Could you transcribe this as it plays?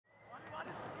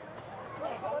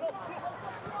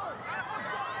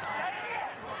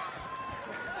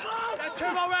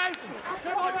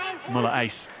Muller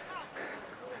ace.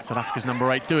 South Africa's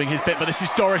number 8 doing his bit, but this is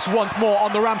Doris once more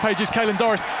on the rampage. Is Calean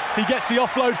Doris. He gets the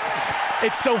offload.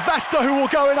 It's Sylvester who will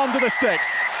go in under the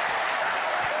sticks.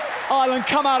 Ireland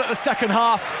come out at the second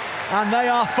half, and they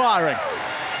are firing.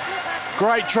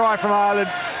 Great try from Ireland,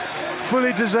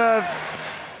 fully deserved.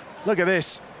 Look at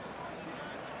this.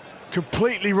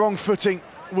 Completely wrong footing.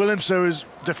 Willemse is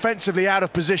defensively out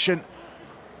of position.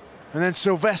 And then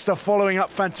Sylvester following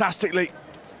up fantastically.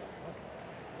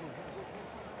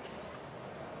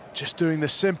 Just doing the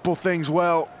simple things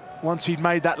well, once he'd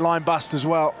made that line bust as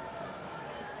well.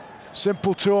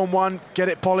 Simple 2-on-1, get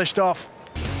it polished off.